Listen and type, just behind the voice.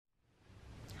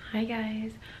Hi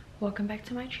guys, welcome back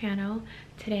to my channel.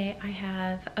 Today I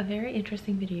have a very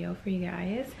interesting video for you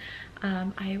guys.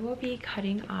 I will be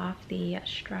cutting off the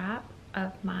strap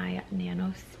of my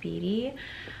Nano Speedy.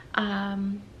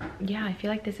 Yeah, I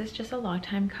feel like this is just a long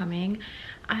time coming.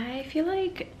 I feel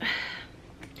like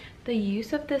the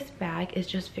use of this bag is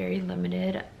just very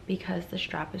limited because the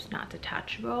strap is not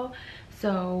detachable.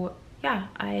 So yeah,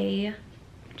 I'm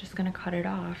just gonna cut it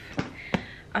off.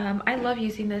 I love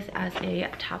using this as a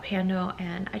top handle,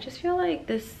 and I just feel like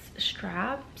this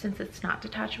strap, since it's not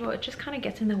detachable, it just kind of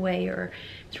gets in the way, or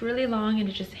it's really long and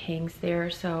it just hangs there.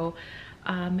 So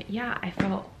yeah, I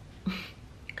felt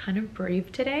kind of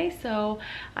brave today, so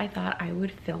I thought I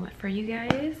would film it for you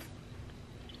guys.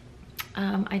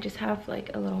 I just have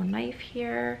like a little knife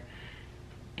here,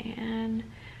 and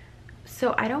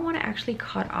so I don't want to actually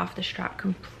cut off the strap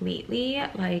completely.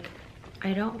 Like,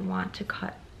 I don't want to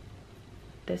cut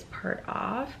this part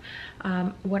off.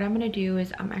 What I'm gonna do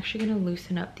is I'm actually gonna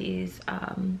loosen up these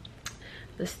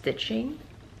the stitching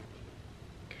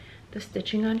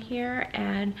on here,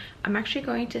 and I'm actually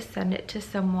going to send it to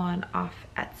someone off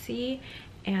Etsy,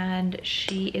 and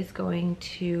she is going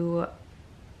to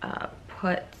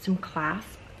put some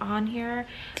clasp on here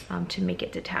to make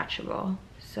it detachable.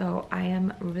 So I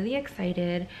am really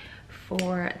excited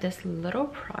for this little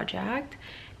project.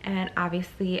 And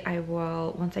obviously I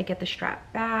will, once I get the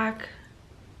strap back,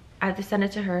 I have to send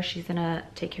it to her. She's gonna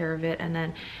take care of it, and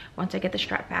then once I get the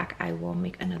strap back, I will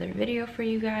make another video for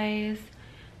you guys.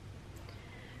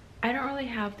 I don't really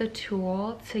have the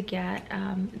tool to get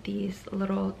these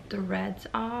little threads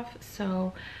off,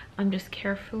 so I'm just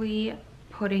carefully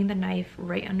putting the knife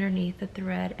right underneath the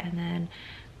thread and then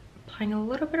applying a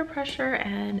little bit of pressure,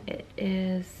 and it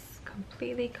is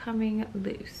completely coming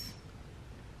loose.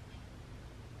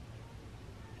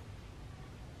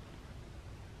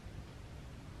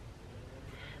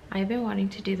 I've been wanting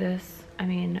to do this, I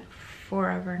mean,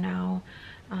 forever now.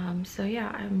 So yeah,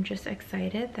 I'm just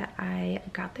excited that I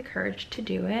got the courage to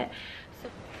do it.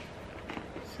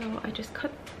 So I just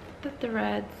cut the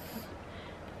threads.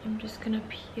 I'm just gonna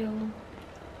peel.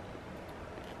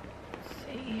 Let's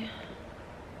see.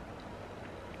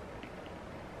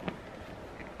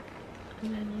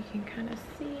 And then you can kind of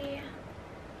see.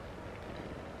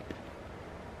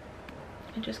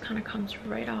 It just kind of comes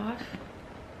right off.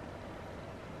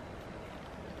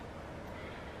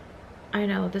 I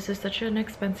know this is such an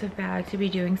expensive bag to be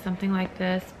doing something like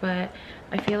this, but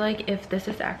I feel like if this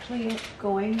is actually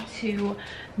going to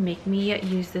make me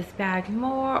use this bag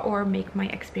more or make my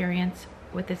experience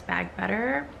with this bag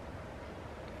better,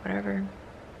 whatever.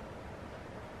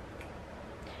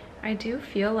 I do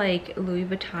feel like Louis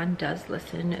Vuitton does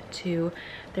listen to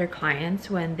their clients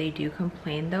when they do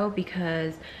complain though,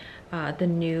 because the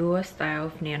new style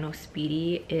of Nano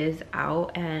Speedy is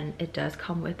out, and it does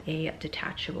come with a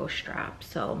detachable strap.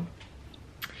 So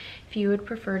if you would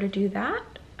prefer to do that,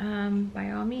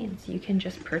 by all means, you can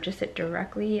just purchase it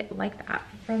directly like that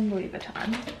from Louis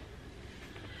Vuitton.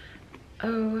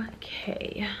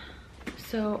 Okay,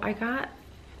 so I got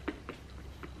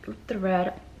the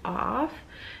thread off.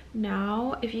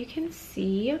 Now, if you can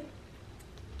see,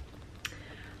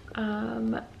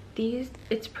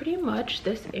 it's pretty much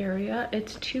this area,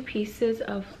 it's two pieces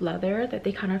of leather that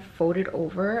they kind of folded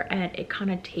over, and it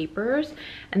kind of tapers,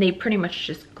 and they pretty much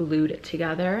just glued it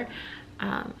together.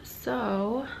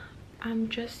 So I'm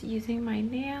just using my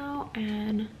nail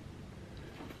and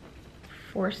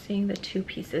forcing the two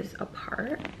pieces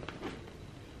apart.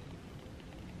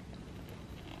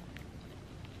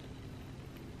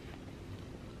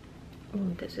 Oh,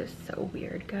 this is so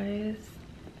weird, guys.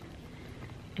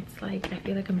 It's like, I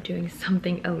feel like I'm doing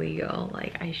something illegal.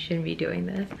 Like, I shouldn't be doing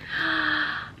this.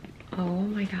 Oh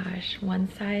my gosh,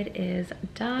 one side is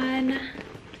done.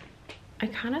 I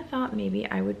kind of thought maybe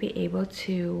I would be able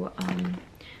to,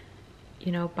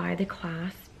 you know, buy the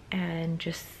clasp and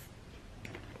just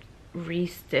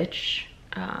re-stitch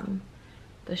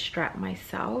the strap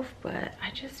myself, but I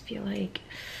just feel like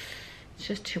it's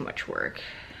just too much work.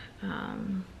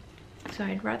 So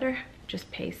I'd rather just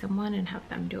pay someone and have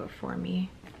them do it for me.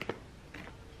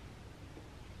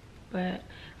 But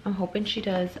I'm hoping she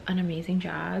does an amazing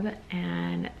job,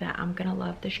 and that I'm gonna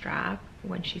love the strap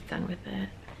when she's done with it.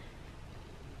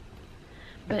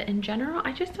 But in general,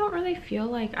 I just don't really feel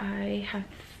like I have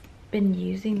been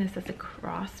using this as a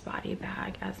crossbody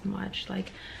bag as much.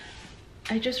 Like,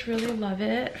 I just really love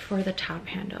it for the top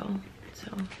handle.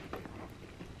 So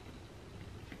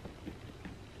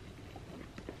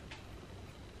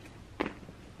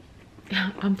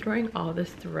I'm throwing all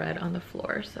this thread on the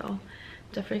floor, so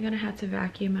definitely gonna have to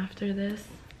vacuum after this.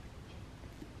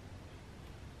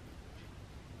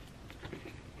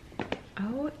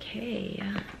 Okay.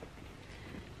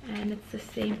 And it's the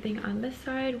same thing on this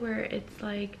side where it's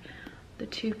like the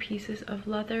two pieces of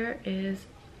leather is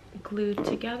glued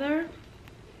together.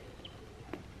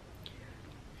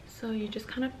 So you just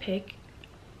kind of pick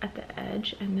at the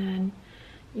edge and then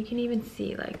you can even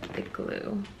see like the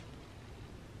glue.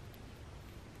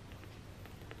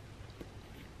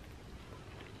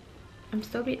 I'm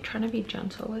still trying to be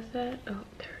gentle with it. Oh,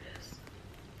 there it is.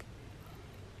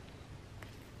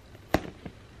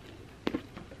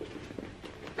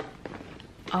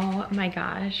 Oh my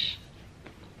gosh.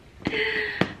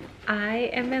 I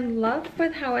am in love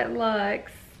with how it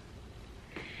looks.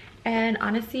 And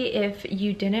honestly, if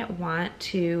you didn't want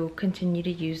to continue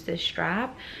to use this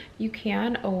strap, you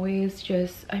can always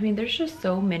just, I mean, there's just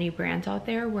so many brands out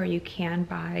there where you can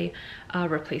buy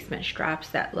replacement straps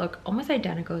that look almost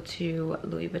identical to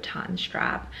Louis Vuitton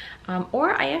strap.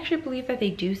 Or I actually believe that they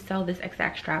do sell this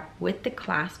exact strap with the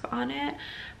clasp on it,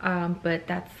 but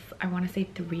that's, I want to say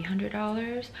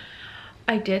 $300.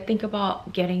 I did think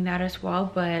about getting that as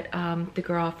well, but the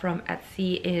girl from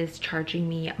Etsy is charging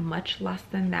me much less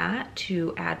than that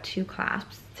to add 2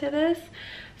 clasps to this.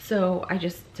 So I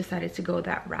just decided to go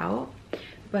that route.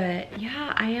 But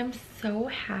yeah, I am so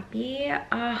happy.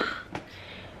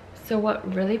 So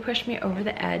what really pushed me over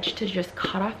the edge to just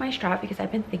cut off my strap, because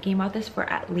I've been thinking about this for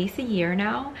at least a year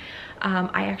now.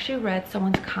 I actually read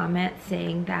someone's comment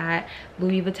saying that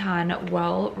Louis Vuitton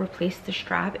will replace the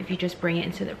strap if you just bring it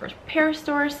into the repair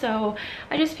store. So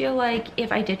I just feel like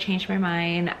if I did change my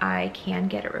mind, I can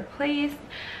get it replaced,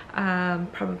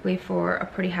 probably for a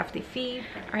pretty hefty fee.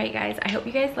 All right guys, I hope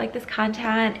you guys like this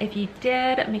content. If you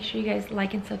did, make sure you guys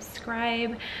like and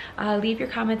subscribe. Leave your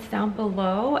comments down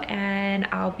below and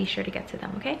I'll be sure to get to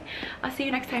them. Okay, I'll see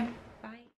you next time.